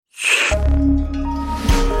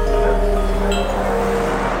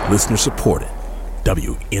Listener supported.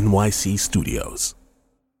 WNYC Studios.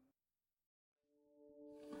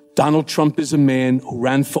 Donald Trump is a man who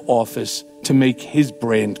ran for office to make his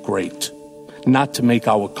brand great, not to make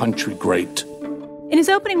our country great. In his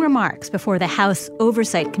opening remarks before the House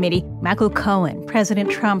Oversight Committee, Michael Cohen,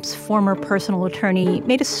 President Trump's former personal attorney,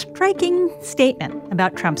 made a striking statement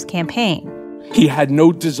about Trump's campaign. He had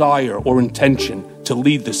no desire or intention to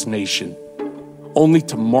lead this nation, only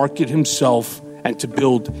to market himself and to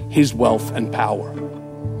build his wealth and power.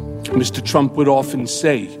 Mr. Trump would often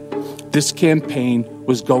say this campaign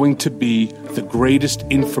was going to be the greatest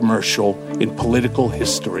infomercial in political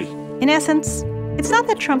history. In essence, it's not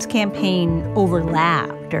that Trump's campaign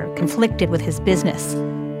overlapped or conflicted with his business.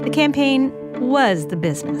 The campaign was the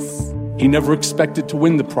business. He never expected to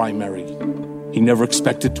win the primary. He never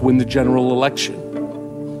expected to win the general election.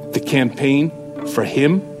 The campaign, for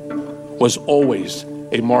him, was always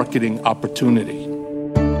a marketing opportunity.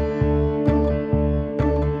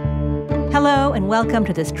 Hello and welcome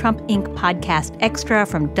to this Trump Inc. podcast extra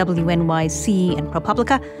from WNYC and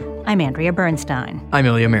ProPublica. I'm Andrea Bernstein. I'm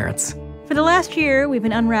Ilya Meritz. For the last year, we've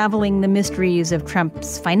been unraveling the mysteries of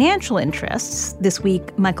Trump's financial interests. This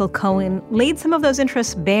week, Michael Cohen laid some of those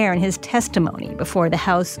interests bare in his testimony before the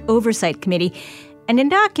House Oversight Committee and in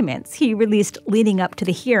documents he released leading up to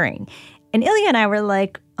the hearing. And Ilya and I were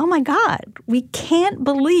like, oh my God, we can't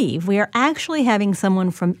believe we are actually having someone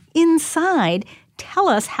from inside tell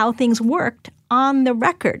us how things worked on the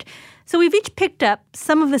record. So we've each picked up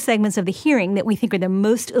some of the segments of the hearing that we think are the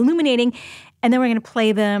most illuminating, and then we're going to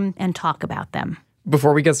play them and talk about them.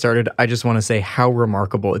 Before we get started, I just want to say how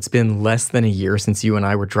remarkable. It's been less than a year since you and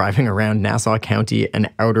I were driving around Nassau County and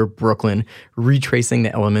outer Brooklyn, retracing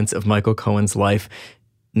the elements of Michael Cohen's life.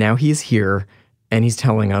 Now he's here, and he's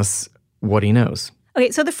telling us what he knows.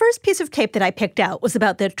 Okay, so the first piece of tape that I picked out was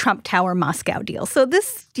about the Trump Tower Moscow deal. So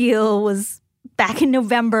this deal was back in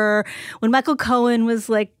November when Michael Cohen was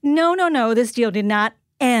like, no, this deal did not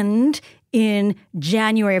end in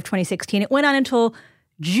January of 2016. It went on until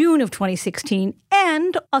June of 2016.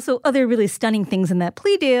 And also other really stunning things in that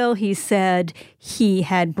plea deal. He said he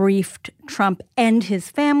had briefed Trump and his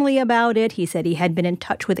family about it. He said he had been in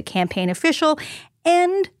touch with a campaign official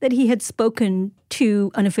and that he had spoken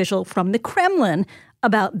to an official from the Kremlin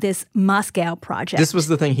about this Moscow project. This was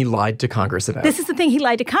the thing he lied to Congress about. This is the thing he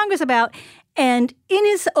lied to Congress about. And in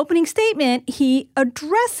his opening statement, he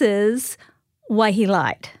addresses why he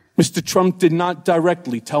lied. Mr. Trump did not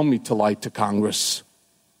directly tell me to lie to Congress.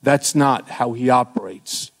 That's not how he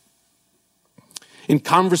operates. In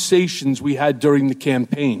conversations we had during the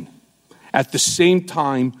campaign, at the same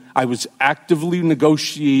time I was actively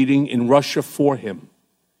negotiating in Russia for him,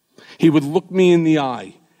 he would look me in the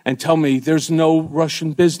eye and tell me there's no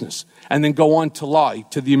Russian business, and then go on to lie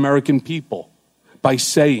to the American people by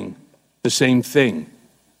saying the same thing.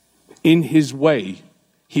 In his way,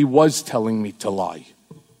 he was telling me to lie.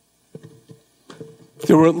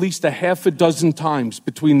 There were at least a half a dozen times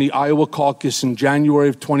between the Iowa caucus in January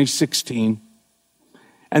of 2016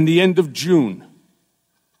 and the end of June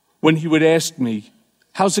when he would ask me,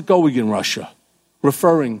 how's it going in Russia?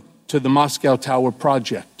 Referring to the Moscow Tower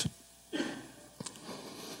project.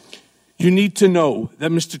 You need to know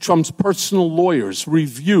that Mr. Trump's personal lawyers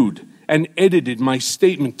reviewed and edited my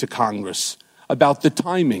statement to Congress about the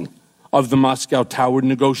timing of the Moscow Tower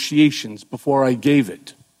negotiations before I gave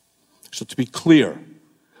it. So to be clear,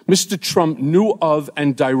 Mr. Trump knew of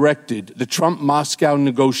and directed the Trump-Moscow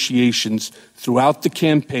negotiations throughout the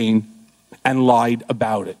campaign and lied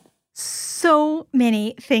about it. So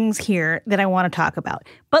many things here that I want to talk about.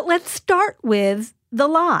 But let's start with the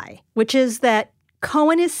lie, which is that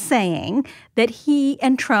Cohen is saying that he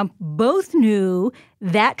and Trump both knew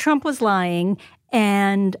that Trump was lying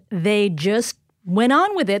and they just went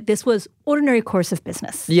on with it. This was ordinary course of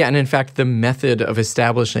business. Yeah, and in fact, the method of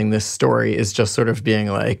establishing this story is just sort of being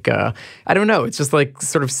like, I don't know, it's just like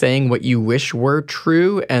sort of saying what you wish were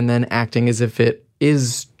true and then acting as if it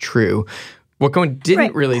is true. What Cohen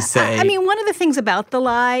didn't really say. I mean, one of the things about the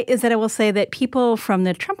lie is that I will say that people from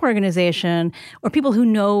the Trump Organization or people who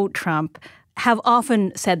know Trump have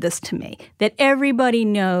often said this to me, that everybody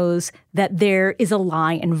knows that there is a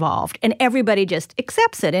lie involved and everybody just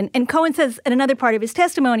accepts it. And Cohen says in another part of his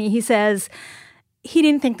testimony, he says he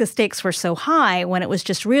didn't think the stakes were so high when it was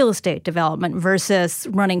just real estate development versus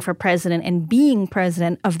running for president and being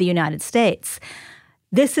president of the United States.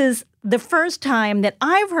 This is the first time that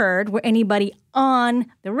I've heard where anybody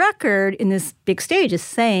on the record in this big stage is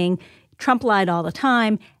saying Trump lied all the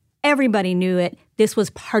time. Everybody knew it. this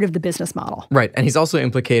was part of the business model. Right. And he's also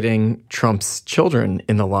implicating Trump's children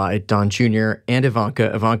in the lie, Don Jr. and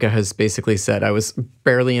Ivanka. Ivanka has basically said, I was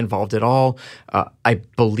barely involved at all. I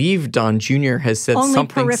believe Don Jr. has said only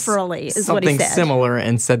something peripherally is what he said. Similar,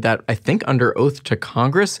 and said that, I think, under oath to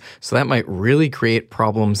Congress. So that might really create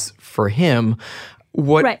problems for him.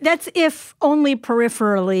 Right. That's if only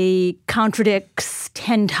peripherally contradicts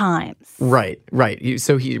 10 times. Right.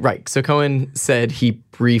 So Cohen said he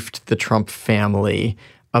briefed the Trump family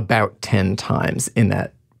about 10 times in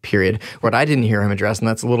that period. What I didn't hear him address, and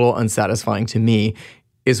that's a little unsatisfying to me,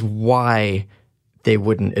 is why they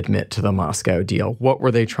wouldn't admit to the Moscow deal. What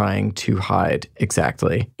were they trying to hide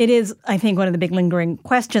exactly? It is, I think, one of the big lingering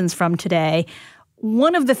questions from today.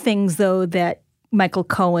 One of the things, though, that Michael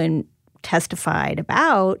Cohen testified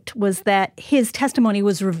about was that his testimony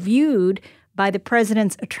was reviewed by the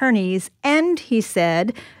president's attorneys, and he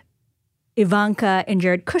said Ivanka and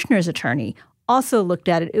Jared Kushner's attorney also looked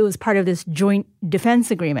at it. It was part of this joint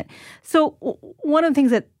defense agreement. So one of the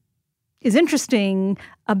things that is interesting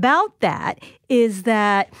about that is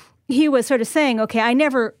that he was sort of saying, okay, I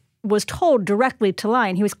never was told directly to lie,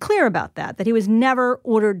 and he was clear about that he was never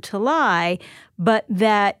ordered to lie, but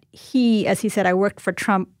that he, as he said, I worked for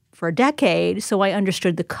Trump for a decade, so I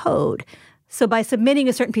understood the code. So by submitting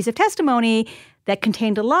a certain piece of testimony that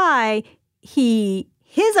contained a lie,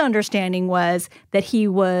 his understanding was that he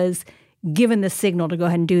was given the signal to go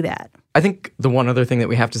ahead and do that. I think the one other thing that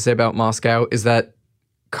we have to say about Moscow is that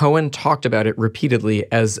Cohen talked about it repeatedly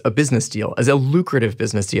as a business deal, as a lucrative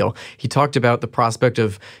business deal. He talked about the prospect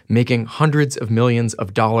of making hundreds of millions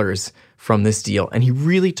of dollars from this deal. And he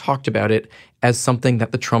really talked about it as something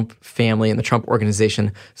that the Trump family and the Trump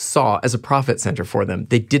organization saw as a profit center for them.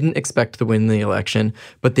 They didn't expect to win the election,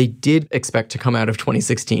 but they did expect to come out of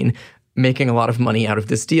 2016 making a lot of money out of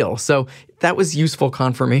this deal. So that was useful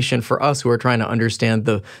confirmation for us who are trying to understand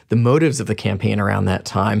the motives of the campaign around that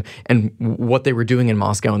time and what they were doing in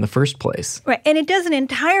Moscow in the first place. Right. And it doesn't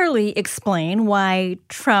entirely explain why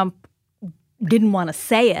Trump didn't want to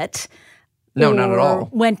say it. No, not at all.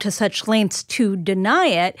 Went to such lengths to deny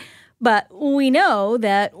it. But we know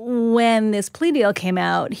that when this plea deal came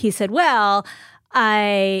out, he said, well,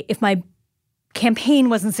 if my campaign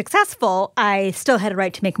wasn't successful, I still had a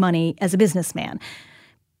right to make money as a businessman.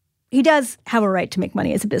 He does have a right to make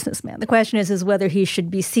money as a businessman. The question is whether he should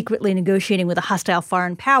be secretly negotiating with a hostile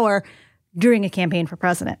foreign power during a campaign for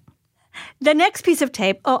president. The next piece of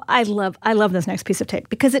tape, I love this next piece of tape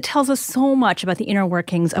because it tells us so much about the inner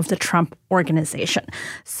workings of the Trump organization.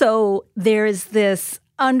 So there's this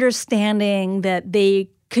understanding that they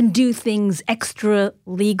can do things extra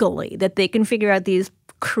legally, that they can figure out these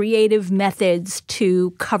creative methods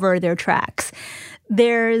to cover their tracks.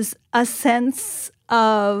 There's a sense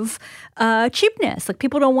of cheapness, like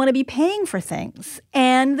people don't want to be paying for things.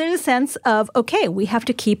 And there's a sense of, okay, we have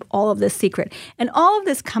to keep all of this secret. And all of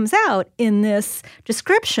this comes out in this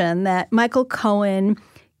description that Michael Cohen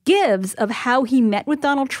gives of how he met with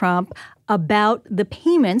Donald Trump about the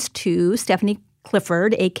payments to Stephanie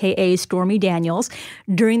Clifford, a.k.a. Stormy Daniels,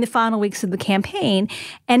 during the final weeks of the campaign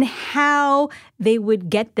and how they would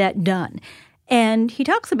get that done. And he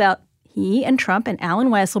talks about he and Trump and Alan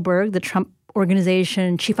Weisselberg, the Trump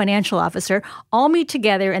Organization chief financial officer, all meet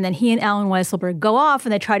together, and then he and Alan Weisselberg go off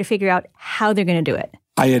and they try to figure out how they're going to do it.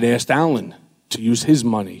 I had asked Alan to use his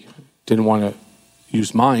money, didn't want to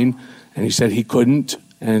use mine, and he said he couldn't.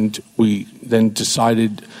 And we then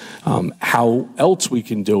decided how else we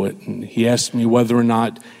can do it. And he asked me whether or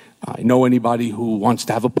not I know anybody who wants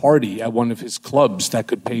to have a party at one of his clubs that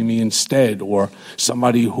could pay me instead, or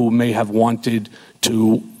somebody who may have wanted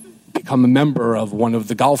to become a member of one of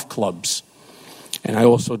the golf clubs. And I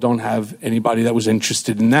also don't have anybody that was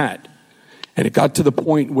interested in that. And it got to the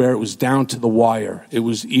point where it was down to the wire. It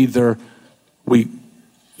was either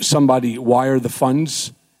somebody wire the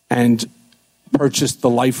funds and purchased the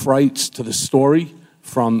life rights to the story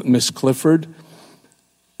from Miss Clifford,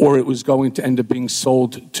 or it was going to end up being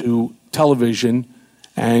sold to television,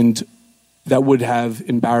 and that would have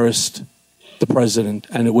embarrassed the president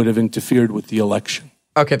and it would have interfered with the election.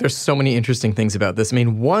 Okay, there's so many interesting things about this. I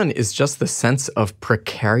mean, one is just the sense of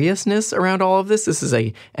precariousness around all of this. This is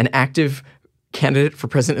an active candidate for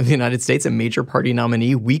president of the United States, a major party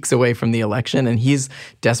nominee, weeks away from the election, and he's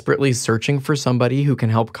desperately searching for somebody who can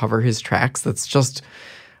help cover his tracks. That's just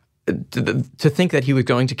to think that he was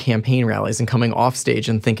going to campaign rallies and coming off stage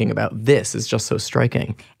and thinking about this is just so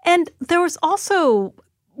striking. And there was also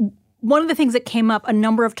one of the things that came up a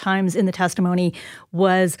number of times in the testimony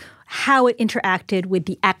was how it interacted with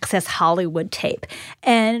the Access Hollywood tape.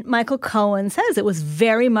 And Michael Cohen says it was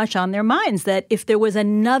very much on their minds that if there was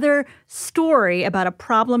another story about a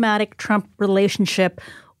problematic Trump relationship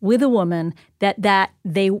with a woman, that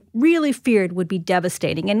they really feared would be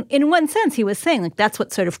devastating. And in one sense, he was saying, like, that's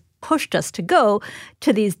what sort of pushed us to go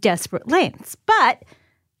to these desperate lengths. But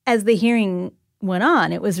as the hearing went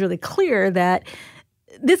on, it was really clear that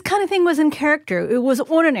this kind of thing was in character. It was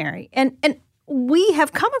ordinary. And we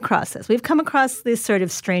have come across this. We've come across these sort of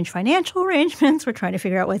strange financial arrangements. We're trying to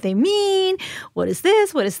figure out what they mean. What is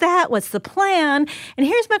this? What is that? What's the plan? And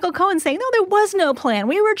here's Michael Cohen saying, no, there was no plan.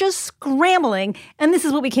 We were just scrambling, and this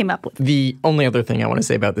is what we came up with. The only other thing I want to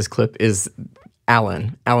say about this clip is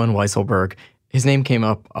Alan Weisselberg. His name came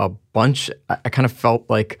up a bunch. I kind of felt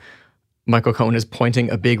like Michael Cohen is pointing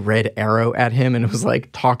a big red arrow at him, and it was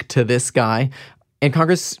like, talk to this guy. And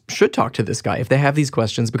Congress should talk to this guy if they have these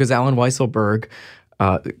questions, because Alan Weisselberg,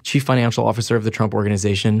 chief financial officer of the Trump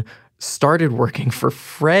Organization, started working for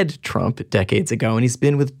Fred Trump decades ago, and he's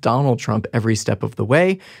been with Donald Trump every step of the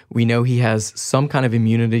way. We know he has some kind of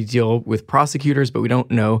immunity deal with prosecutors, but we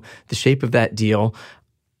don't know the shape of that deal.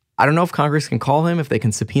 I don't know if Congress can call him, if they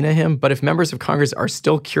can subpoena him, but if members of Congress are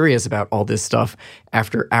still curious about all this stuff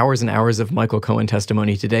after hours and hours of Michael Cohen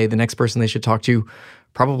testimony today, the next person they should talk to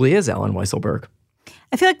probably is Alan Weisselberg.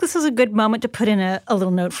 I feel like this is a good moment to put in a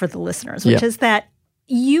little note for the listeners, which is that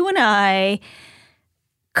you and I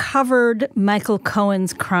covered Michael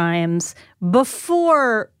Cohen's crimes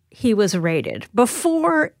before he was raided,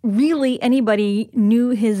 before really anybody knew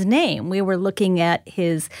his name. We were looking at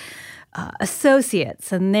his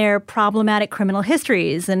associates and their problematic criminal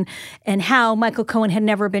histories and how Michael Cohen had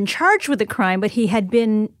never been charged with a crime, but he had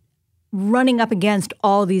been running up against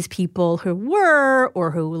all these people who were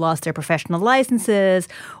or who lost their professional licenses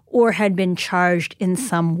or had been charged in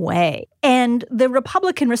some way. And the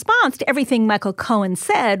Republican response to everything Michael Cohen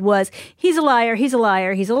said was, he's a liar, he's a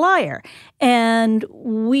liar, he's a liar. And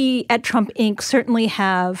we at Trump Inc. certainly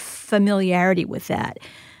have familiarity with that.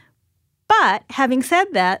 But having said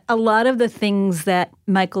that, a lot of the things that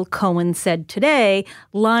Michael Cohen said today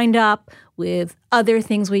lined up with other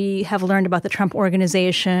things we have learned about the Trump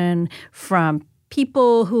Organization from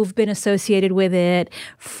people who've been associated with it,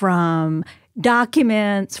 from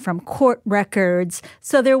documents, from court records.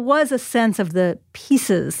 So there was a sense of the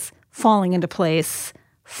pieces falling into place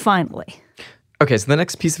finally. Okay, so the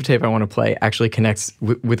next piece of tape I want to play actually connects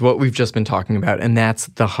with what we've just been talking about, and that's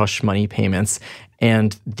the hush money payments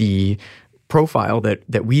and the profile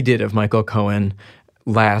that we did of Michael Cohen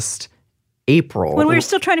last April. When we were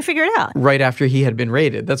still trying to figure it out. Right after he had been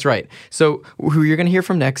raided. That's right. So who you're going to hear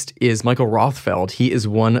from next is Michael Rothfeld. He is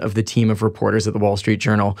one of the team of reporters at the Wall Street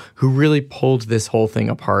Journal who really pulled this whole thing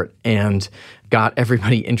apart and got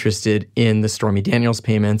everybody interested in the Stormy Daniels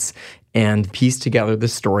payments and pieced together the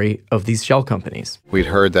story of these shell companies. We'd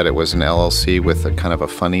heard that it was an LLC with a kind of a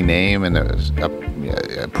funny name and it was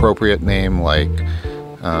an appropriate name like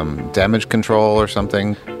damage control or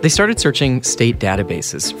something. They started searching state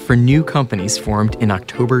databases for new companies formed in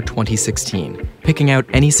October 2016, picking out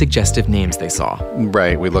any suggestive names they saw.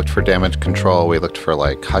 Right. We looked for damage control. We looked for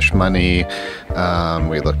like hush money.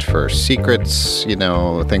 We looked for secrets,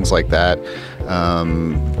 things like that.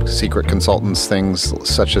 Secret consultants, things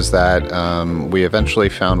such as that. We eventually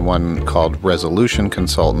found one called Resolution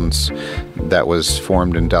Consultants that was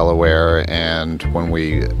formed in Delaware. And when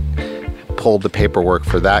we pulled the paperwork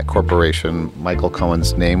for that corporation, Michael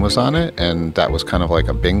Cohen's name was on it, and that was kind of like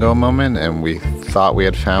a bingo moment, and we thought we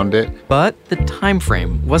had found it. But the time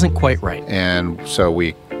frame wasn't quite right. And so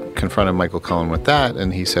we confronted Michael Cohen with that,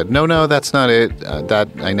 and he said, no, that's not it. That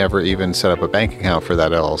I never even set up a bank account for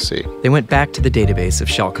that LLC. They went back to the database of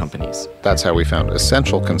shell companies. That's how we found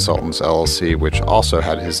Essential Consultants LLC, which also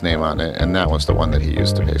had his name on it, and that was the one that he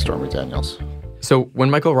used to pay Stormy Daniels. So when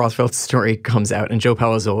Michael Rothfeld's story comes out and Joe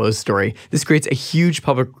Palazzolo's story, this creates a huge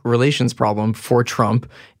public relations problem for Trump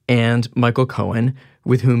and Michael Cohen,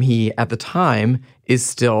 with whom he, at the time, is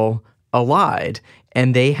still allied.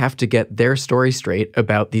 And they have to get their story straight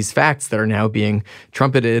about these facts that are now being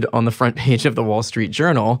trumpeted on the front page of the Wall Street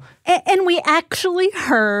Journal. And we actually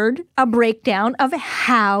heard a breakdown of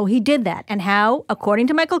how he did that and how, according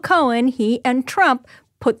to Michael Cohen, he and Trump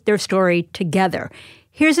put their story together.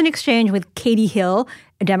 Here's an exchange with Katie Hill,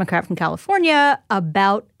 a Democrat from California,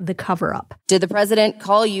 about the cover-up. Did the president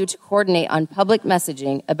call you to coordinate on public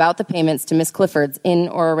messaging about the payments to Ms. Clifford's in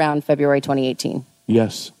or around February 2018?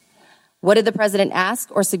 Yes. What did the president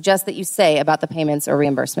ask or suggest that you say about the payments or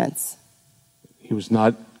reimbursements? He was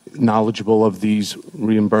not knowledgeable of these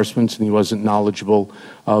reimbursements, and he wasn't knowledgeable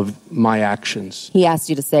of my actions. He asked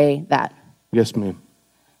you to say that? Yes, ma'am.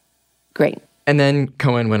 Great. And then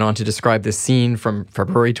Cohen went on to describe this scene from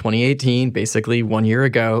February 2018, basically 1 year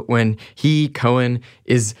ago, when Cohen,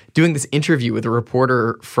 is doing this interview with a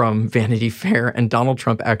reporter from Vanity Fair, and Donald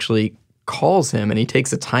Trump actually calls him, and he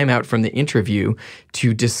takes a time out from the interview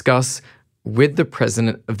to discuss with the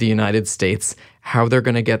President of the United States how they're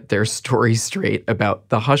going to get their story straight about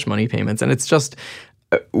the hush money payments. And it's just,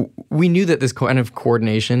 we knew that this kind of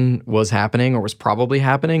coordination was happening or was probably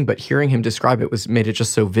happening, but hearing him describe it made it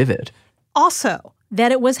just so vivid. Also,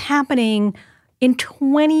 that it was happening in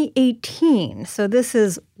 2018. So this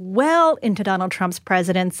is well into Donald Trump's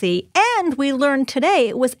presidency. And we learned today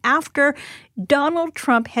it was after Donald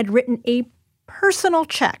Trump had written a personal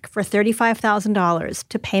check for $35,000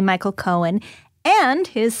 to pay Michael Cohen. And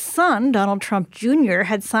his son, Donald Trump Jr.,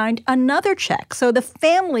 had signed another check. So the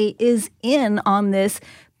family is in on this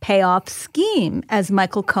payoff scheme, as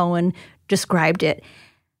Michael Cohen described it.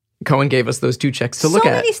 Cohen gave us those two checks to look at.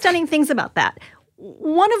 So many stunning things about that.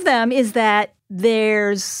 One of them is that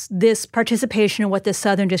there's this participation in what the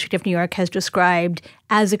Southern District of New York has described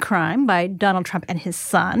as a crime by Donald Trump and his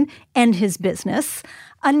son and his business.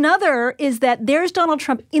 Another is that there's Donald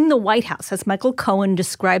Trump in the White House, as Michael Cohen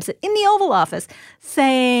describes it, in the Oval Office,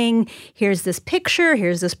 saying, here's this picture,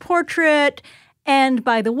 here's this portrait, and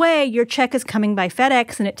by the way, your check is coming by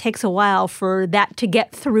FedEx, and it takes a while for that to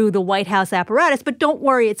get through the White House apparatus, but don't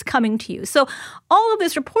worry, it's coming to you. So all of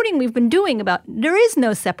this reporting we've been doing about there is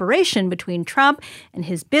no separation between Trump and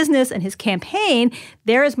his business and his campaign.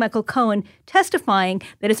 There is Michael Cohen testifying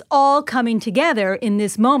that it's all coming together in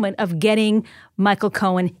this moment of getting Michael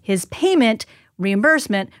Cohen his payment,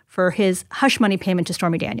 reimbursement for his hush money payment to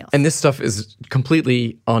Stormy Daniels. And this stuff is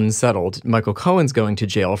completely unsettled. Michael Cohen's going to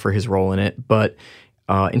jail for his role in it, but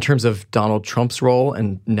in terms of Donald Trump's role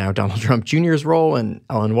and now Donald Trump Jr.'s role and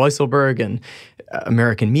Allen Weisselberg and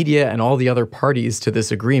American media and all the other parties to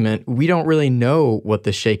this agreement, we don't really know what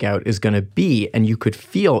the shakeout is going to be. And you could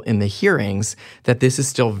feel in the hearings that this is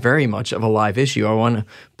still very much of a live issue. I want to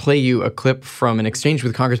play you a clip from an exchange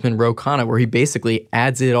with Congressman Ro Khanna where he basically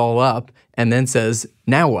adds it all up and then says,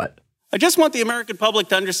 now what? I just want the American public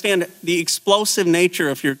to understand the explosive nature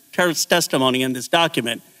of your testimony in this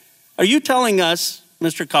document. Are you telling us,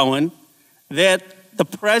 Mr. Cohen, that the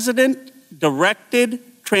president directed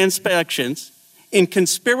transactions in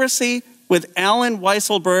conspiracy with Allen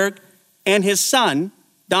Weisselberg and his son,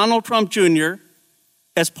 Donald Trump Jr.,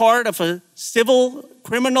 as part of a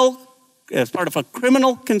criminal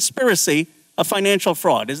conspiracy of financial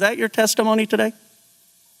fraud? Is that your testimony today?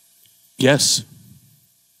 Yes.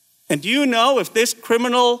 And do you know if this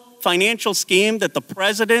criminal financial scheme that the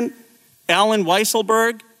president, Allen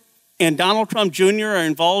Weisselberg, and Donald Trump Jr. are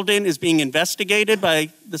involved in is being investigated by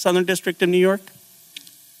the Southern District of New York?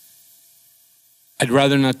 I'd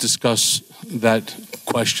rather not discuss that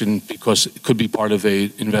question because it could be part of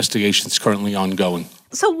an investigation that's currently ongoing.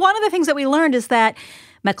 So one of the things that we learned is that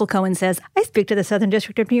Michael Cohen says, I speak to the Southern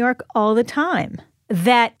District of New York all the time,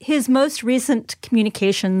 that his most recent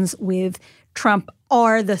communications with Trump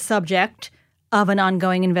are the subject of an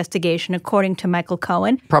ongoing investigation, according to Michael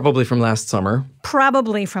Cohen. Probably from last summer.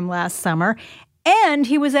 And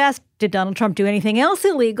he was asked, did Donald Trump do anything else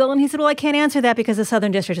illegal? And he said, well, I can't answer that because the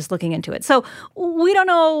Southern District is looking into it. So we don't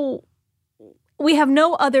know. We have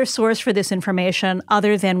no other source for this information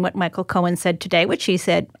other than what Michael Cohen said today, which he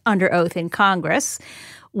said under oath in Congress.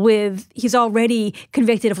 He's already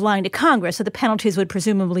convicted of lying to Congress, so the penalties would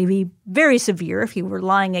presumably be very severe if he were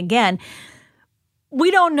lying again. We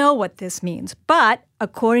don't know what this means, but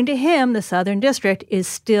according to him, the Southern District is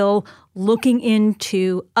still looking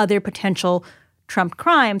into other potential Trump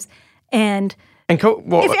crimes. And if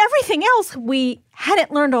everything else we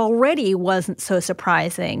hadn't learned already wasn't so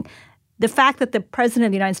surprising, the fact that the president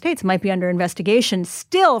of the United States might be under investigation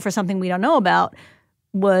still for something we don't know about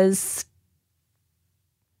was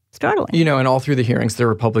startling. You know, and all through the hearings, the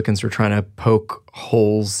Republicans were trying to poke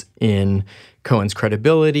holes in Cohen's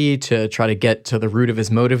credibility to try to get to the root of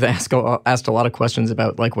his motive. They asked a lot of questions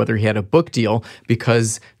about like whether he had a book deal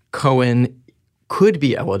because Cohen could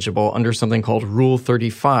be eligible under something called Rule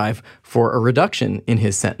 35 for a reduction in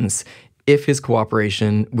his sentence if his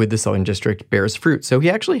cooperation with the Southern District bears fruit. So he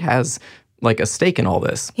actually has like a stake in all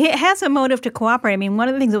this. He has a motive to cooperate. I mean, one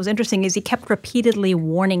of the things that was interesting is he kept repeatedly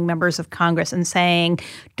warning members of Congress and saying,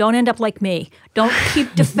 don't end up like me. Don't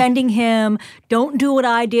keep defending him. Don't do what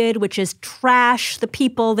I did, which is trash the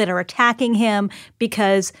people that are attacking him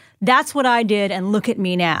because that's what I did and look at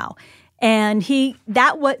me now. And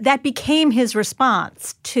that became his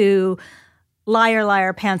response to Liar,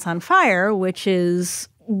 Liar, Pants on Fire, which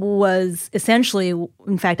was essentially,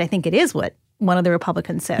 in fact, I think it is what one of the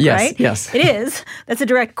Republicans said, yes, right? Yes. It is. That's a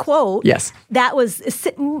direct quote. Yes.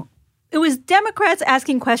 It was Democrats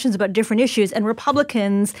asking questions about different issues and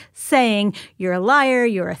Republicans saying, you're a liar,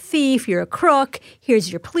 you're a thief, you're a crook,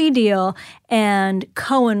 here's your plea deal. And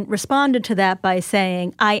Cohen responded to that by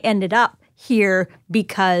saying, I ended up here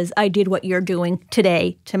because I did what you're doing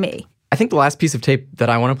today to me. I think the last piece of tape that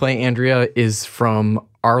I want to play, Andrea, is from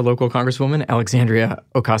our local Congresswoman, Alexandria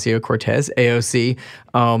Ocasio-Cortez, AOC.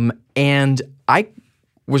 And I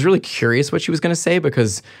was really curious what she was going to say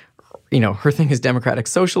because, you know, her thing is democratic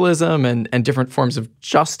socialism and different forms of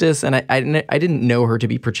justice. And I didn't know her to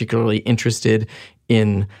be particularly interested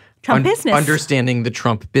in Trump business. Understanding the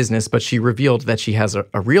Trump business, but she revealed that she has a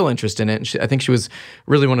real interest in it. And I think she was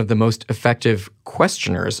really one of the most effective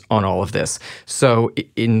questioners on all of this. So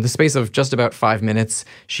in the space of just about 5 minutes,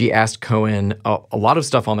 she asked Cohen a lot of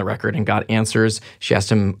stuff on the record and got answers. She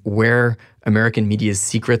asked him where American media's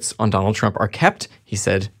secrets on Donald Trump are kept. He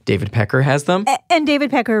said David Pecker has them. And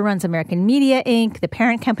David Pecker runs American Media, Inc., the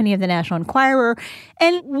parent company of the National Enquirer.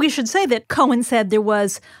 And we should say that Cohen said there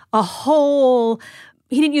was a whole...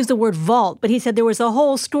 He didn't use the word vault, but he said there was a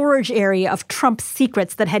whole storage area of Trump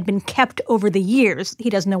secrets that had been kept over the years. He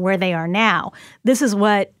doesn't know where they are now. This is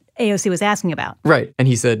what AOC was asking about. Right. And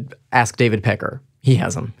he said, ask David Pecker. He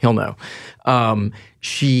has them. He'll know.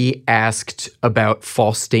 She asked about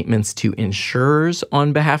false statements to insurers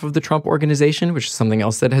on behalf of the Trump organization, which is something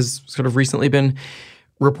else that has sort of recently been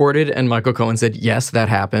reported. And Michael Cohen said, yes, that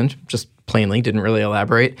happened, just plainly, didn't really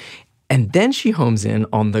elaborate. And then she homes in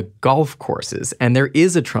on the golf courses. And there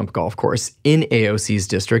is a Trump golf course in AOC's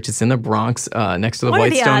district. It's in the Bronx, next to the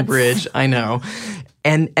Whitestone Bridge. I know.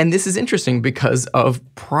 And this is interesting because of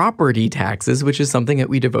property taxes, which is something that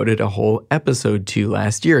we devoted a whole episode to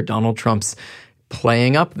last year. Donald Trump's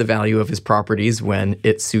playing up the value of his properties when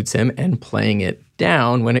it suits him and playing it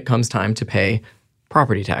down when it comes time to pay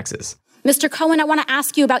property taxes. Mr. Cohen, I want to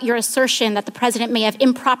ask you about your assertion that the president may have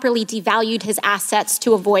improperly devalued his assets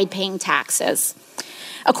to avoid paying taxes.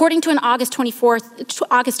 According to an August 21st,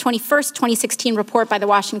 2016 report by the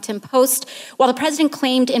Washington Post, while the president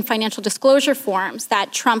claimed in financial disclosure forms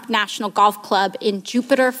that Trump National Golf Club in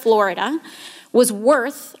Jupiter, Florida, was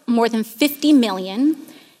worth more than $50 million,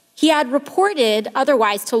 he had reported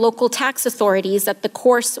otherwise to local tax authorities that the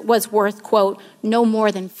course was worth, quote, no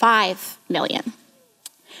more than $5 million.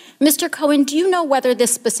 Mr. Cohen, do you know whether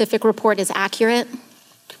this specific report is accurate?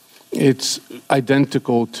 It's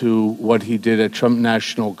identical to what he did at Trump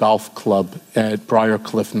National Golf Club at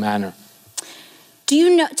Briarcliff Manor. Do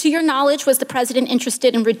you know, to your knowledge, was the president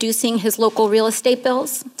interested in reducing his local real estate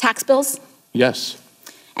bills, tax bills? Yes.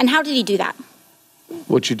 And how did he do that?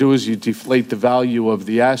 What you do is you deflate the value of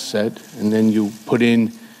the asset, and then you put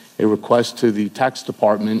in a request to the tax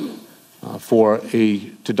department for a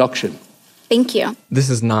deduction. Thank you. This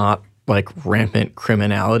is not like rampant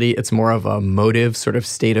criminality. It's more of a motive, sort of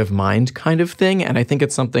state of mind kind of thing. And I think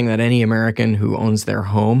it's something that any American who owns their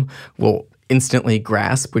home will instantly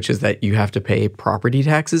grasp, which is that you have to pay property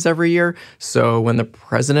taxes every year. So when the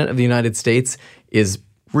president of the United States is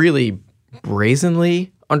really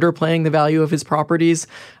brazenly underplaying the value of his properties,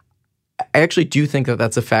 I actually do think that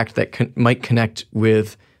that's a fact that might connect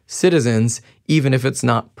with citizens, even if it's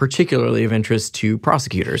not particularly of interest to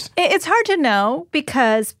prosecutors. It's hard to know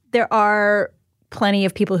because there are plenty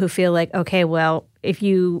of people who feel like, okay, well, if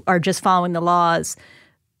you are just following the laws,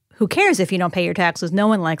 who cares if you don't pay your taxes? No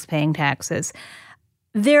one likes paying taxes.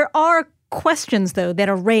 There are questions, though, that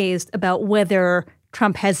are raised about whether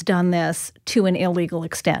Trump has done this to an illegal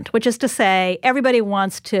extent, which is to say everybody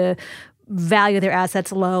wants to value their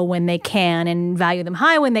assets low when they can and value them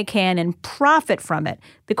high when they can and profit from it.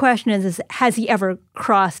 The question is has he ever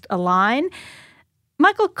crossed a line?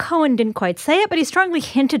 Michael Cohen didn't quite say it, but he strongly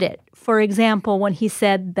hinted it. For example, when he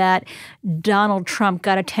said that Donald Trump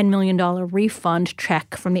got a $10 million refund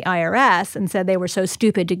check from the IRS and said they were so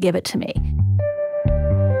stupid to give it to me.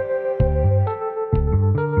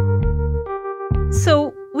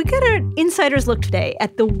 So we got an insider's look today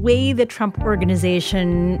at the way the Trump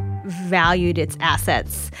organization valued its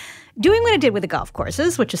assets, doing what it did with the golf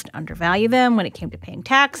courses, which is to undervalue them when it came to paying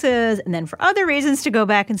taxes, and then for other reasons to go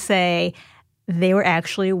back and say they were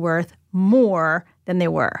actually worth more than they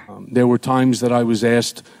were. There were times that I was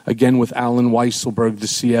asked, again with Alan Weisselberg, the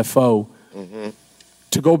CFO,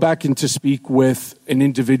 to go back and to speak with an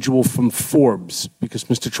individual from Forbes, because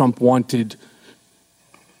Mr. Trump wanted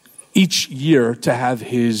each year to have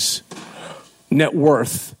his net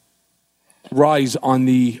worth rise on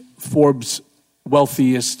the Forbes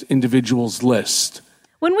wealthiest individuals list.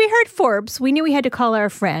 When we heard Forbes, we knew we had to call our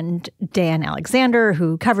friend Dan Alexander,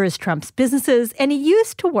 who covers Trump's businesses, and he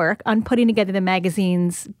used to work on putting together the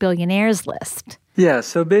magazine's billionaires list. Yeah,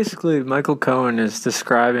 so basically Michael Cohen is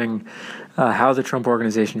describing how the Trump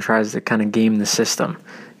Organization tries to kind of game the system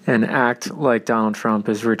and act like Donald Trump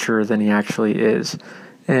is richer than he actually is.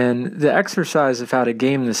 And the exercise of how to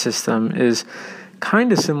game the system is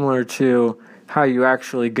kind of similar to how you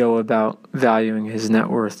actually go about valuing his net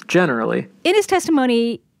worth generally. In his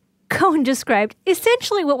testimony, Cohen described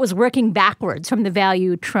essentially what was working backwards from the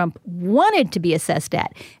value Trump wanted to be assessed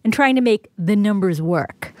at and trying to make the numbers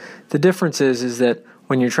work. The difference is that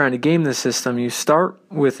when you're trying to game the system, you start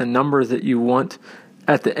with a number that you want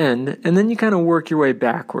at the end, and then you kind of work your way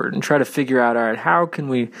backward and try to figure out, all right, how can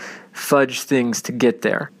we fudge things to get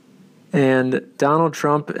there? And Donald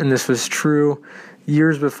Trump, and this was true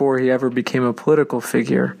years before he ever became a political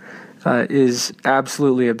figure, is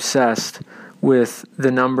absolutely obsessed with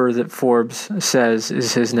the number that Forbes says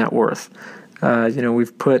is his net worth.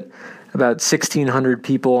 We've put about 1,600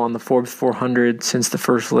 people on the Forbes 400 since the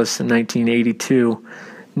first list in 1982.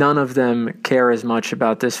 None of them care as much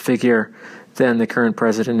about this figure than the current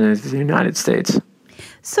president of the United States.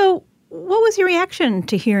 So what was your reaction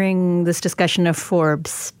to hearing this discussion of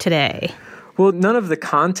Forbes today? Well, none of the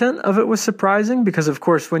content of it was surprising because, of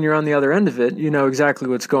course, when you're on the other end of it, you know exactly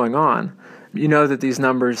what's going on. You know that these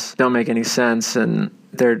numbers don't make any sense and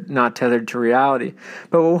they're not tethered to reality.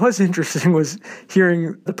 But what was interesting was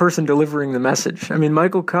hearing the person delivering the message. I mean,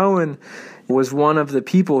 Michael Cohen was one of the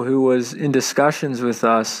people who was in discussions with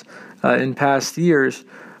us in past years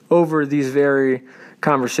over these very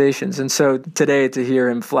conversations. And so today, to hear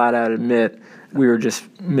him flat out admit we were just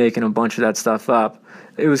making a bunch of that stuff up,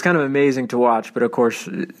 it was kind of amazing to watch, but of course,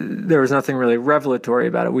 there was nothing really revelatory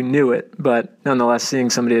about it. We knew it, but nonetheless, seeing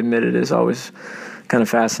somebody admit it is always kind of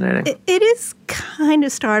fascinating. It is kind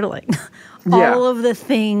of startling. Yeah. All of the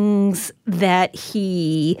things that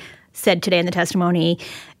he said today in the testimony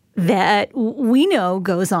that we know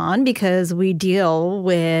goes on because we deal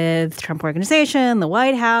with Trump Organization, the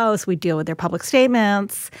White House, we deal with their public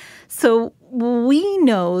statements. So we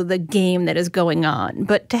know the game that is going on,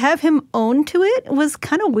 but to have him own to it was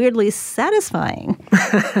kind of weirdly satisfying.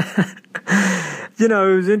 It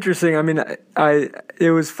was interesting. I mean,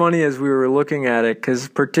 it was funny as we were looking at it, because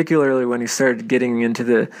particularly when he started getting into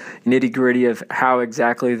the nitty-gritty of how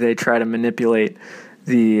exactly they try to manipulate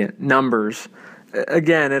the numbers.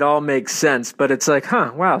 Again, it all makes sense, but it's like,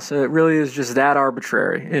 wow, so it really is just that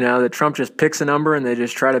arbitrary, that Trump just picks a number and they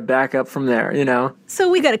just try to back up from there, So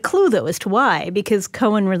we got a clue, though, as to why, because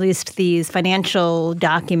Cohen released these financial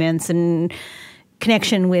documents in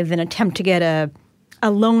connection with an attempt to get a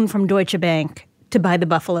loan from Deutsche Bank to buy the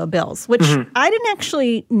Buffalo Bills, which I didn't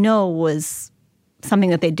actually know was something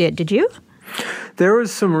that they did. Did you? There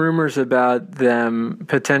was some rumors about them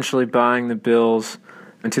potentially buying the Bills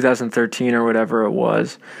in 2013 or whatever it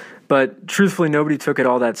was. But truthfully, nobody took it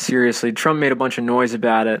all that seriously. Trump made a bunch of noise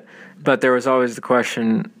about it, but there was always the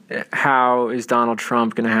question, how is Donald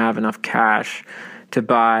Trump going to have enough cash to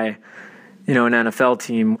buy, an NFL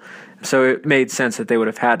team? So it made sense that they would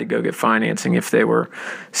have had to go get financing if they were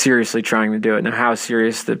seriously trying to do it. Now, how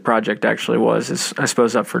serious the project actually was is, I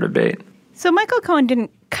suppose, up for debate. So Michael Cohen didn't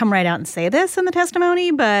come right out and say this in the testimony,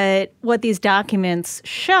 but what these documents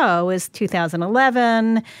show is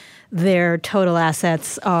 2011, their total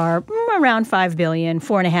assets are around $5 billion,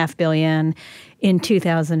 $4.5 billion. In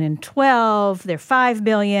 2012, they're $5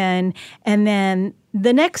 billion. And then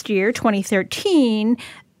the next year, 2013,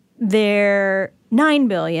 they're $9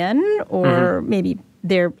 billion, or maybe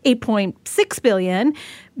they're $8.6 billion,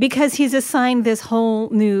 because he's assigned this whole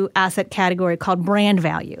new asset category called brand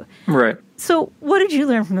value. Right. So what did you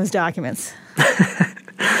learn from those documents?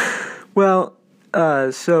 Well,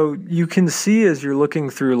 so you can see as you're looking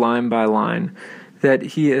through line by line that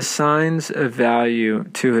he assigns a value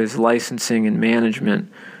to his licensing and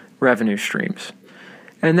management revenue streams.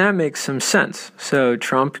 And that makes some sense. So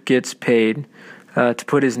Trump gets paid to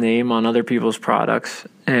put his name on other people's products,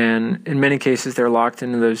 and in many cases they're locked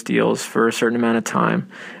into those deals for a certain amount of time.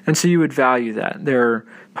 And so you would value that. There are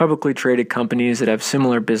publicly traded companies that have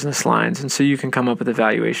similar business lines, and so you can come up with a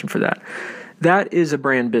valuation for that. That is a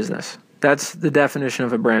brand business. That's the definition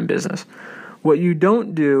of a brand business. What you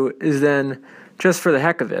don't do is then, just for the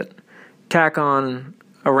heck of it, tack on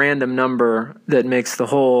a random number that makes the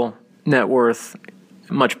whole net worth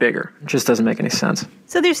much bigger. It just doesn't make any sense.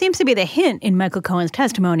 So there seems to be the hint in Michael Cohen's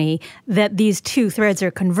testimony that these two threads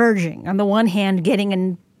are converging. On the one hand, getting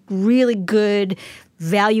a really good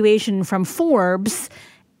valuation from Forbes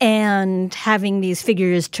and having these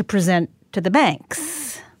figures to present to the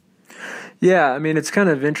banks. Yeah, I mean, it's kind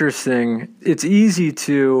of interesting. It's easy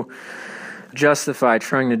to justify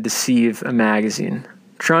trying to deceive a magazine.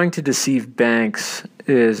 Trying to deceive banks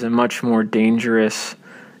is a much more dangerous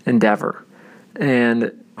endeavor.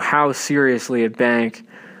 And how seriously a bank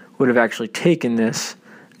would have actually taken this,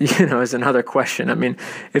 is another question. I mean,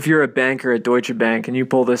 if you're a banker at Deutsche Bank and you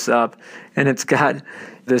pull this up and it's got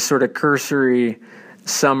this sort of cursory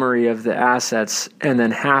summary of the assets and then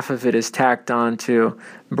half of it is tacked on to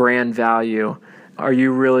brand value, are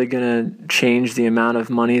you really going to change the amount of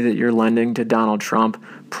money that you're lending to Donald Trump?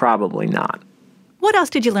 Probably not. What else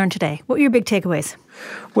did you learn today? What were your big takeaways?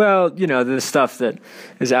 Well, the stuff that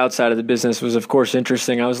is outside of the business was, of course,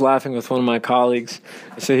 interesting. I was laughing with one of my colleagues.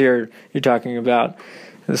 So here you're talking about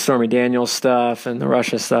the Stormy Daniels stuff and the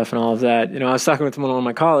Russia stuff and all of that. I was talking with one of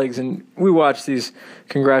my colleagues, and we watch these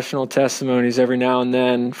congressional testimonies every now and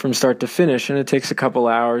then from start to finish, and it takes a couple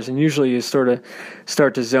hours. And usually you sort of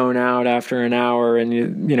start to zone out after an hour, and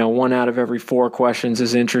one out of every 4 questions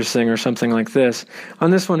is interesting or something like this.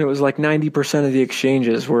 On this one, it was like 90% of the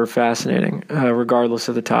exchanges were fascinating, regardless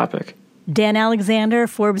of the topic. Dan Alexander,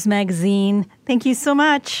 Forbes magazine. Thank you so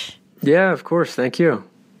much. Yeah, of course. Thank you.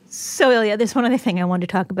 So, Ilya, there's one other thing I wanted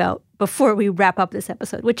to talk about before we wrap up this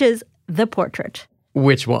episode, which is the portrait.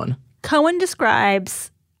 Which one? Cohen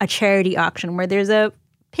describes a charity auction where there's a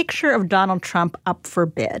picture of Donald Trump up for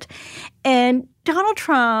bid. And Donald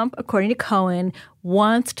Trump, according to Cohen,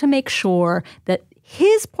 wants to make sure that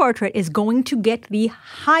his portrait is going to get the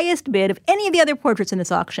highest bid of any of the other portraits in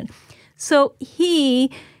this auction. So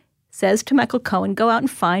he says to Michael Cohen, go out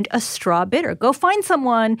and find a straw bidder. Go find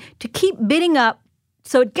someone to keep bidding up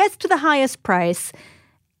so it gets to the highest price,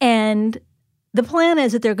 and the plan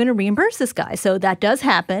is that they're going to reimburse this guy. So that does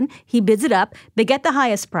happen. He bids it up. They get the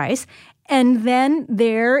highest price. And then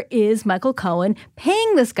there is Michael Cohen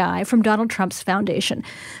paying this guy from Donald Trump's foundation.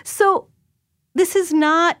 So this is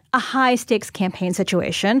not a high-stakes campaign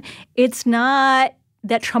situation. It's not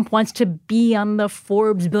that Trump wants to be on the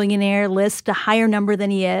Forbes billionaire list, a higher number than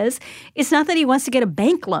he is. It's not that he wants to get a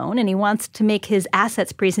bank loan and he wants to make his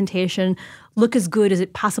assets presentation look as good as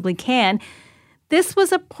it possibly can. This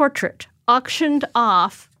was a portrait auctioned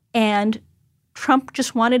off, and Trump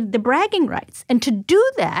just wanted the bragging rights. And to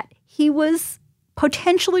do that, he was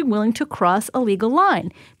potentially willing to cross a legal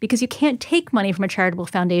line because you can't take money from a charitable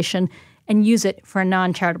foundation and use it for a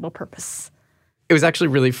non-charitable purpose. It was actually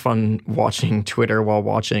really fun watching Twitter while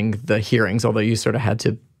watching the hearings, although you sort of had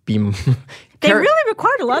to be... They really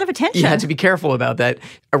required a lot of attention. You had to be careful about that.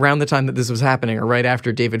 Around the time that this was happening, or right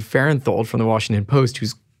after, David Farenthold from the Washington Post,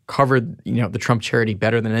 who's covered the Trump charity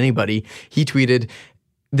better than anybody, he tweeted,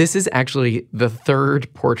 "This is actually the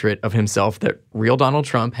third portrait of himself that real Donald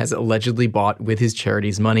Trump has allegedly bought with his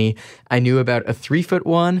charity's money. I knew about a 3-foot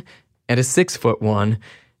one and a 6-foot one.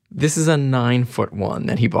 This is a 9-foot one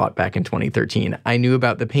that he bought back in 2013. I knew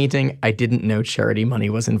about the painting. I didn't know charity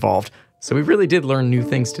money was involved." So we really did learn new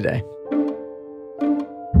things today.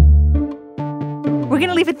 We're going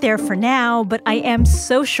to leave it there for now, but I am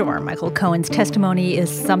so sure Michael Cohen's testimony is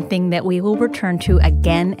something that we will return to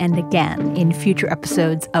again and again in future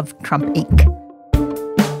episodes of Trump Inc.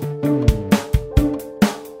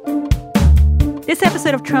 This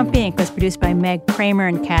episode of Trump Inc. was produced by Meg Kramer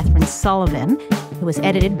and Catherine Sullivan. It was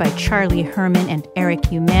edited by Charlie Herman and Eric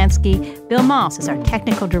Umansky. Bill Moss is our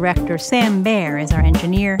technical director. Sam Baer is our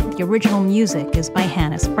engineer. The original music is by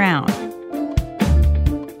Hannes Brown.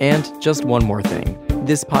 And just one more thing.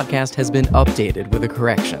 This podcast has been updated with a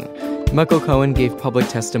correction. Michael Cohen gave public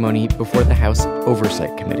testimony before the House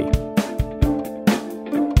Oversight Committee.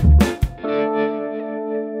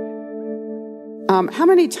 How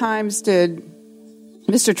many times did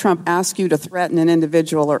Mr. Trump ask you to threaten an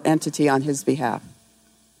individual or entity on his behalf?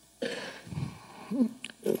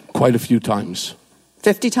 Quite a few times.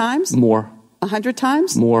 50 times? More. 100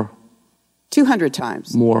 times? More. 200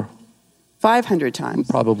 times? More. 500 times?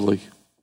 Probably.